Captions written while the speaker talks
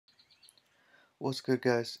What's good,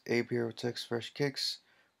 guys? Abe here with Tex Fresh Kicks.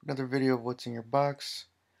 Another video of what's in your box.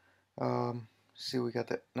 See, we got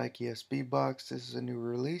the Nike SB box. This is a new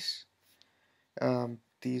release.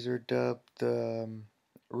 These are dubbed the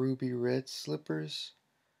Ruby Red slippers,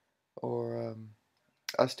 or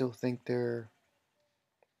I still think they're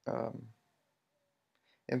um,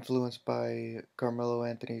 influenced by Carmelo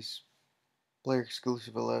Anthony's player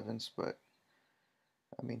exclusive 11s, but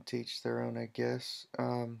I mean, to each their own, I guess.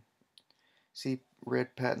 See,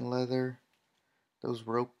 red patent leather. Those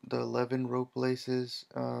the 11 rope laces.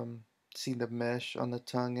 See the mesh on the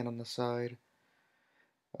tongue and on the side.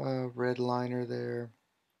 Red liner there.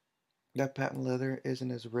 That patent leather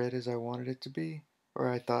isn't as red as I wanted it to be, or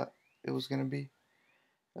I thought it was gonna be.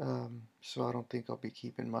 So I don't think I'll be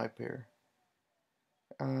keeping my pair.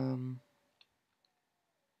 Um,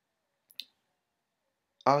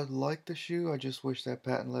 I like the shoe. I just wish that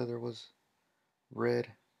patent leather was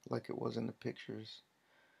red like it was in the pictures.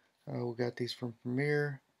 We got these from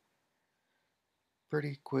Premier.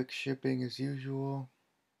 Pretty quick shipping as usual.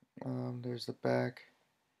 There's the back.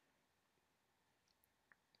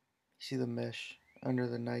 You see the mesh under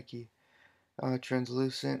the Nike.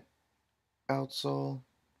 Translucent outsole.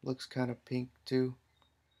 Looks kind of pink too.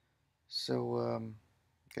 So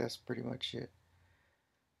that's pretty much it.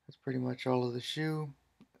 That's pretty much all of the shoe.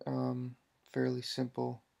 Fairly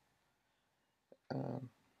simple. Um,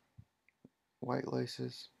 white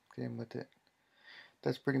laces came with it.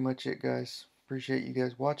 That's pretty much it, guys. Appreciate you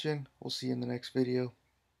guys watching. We'll see you in the next video.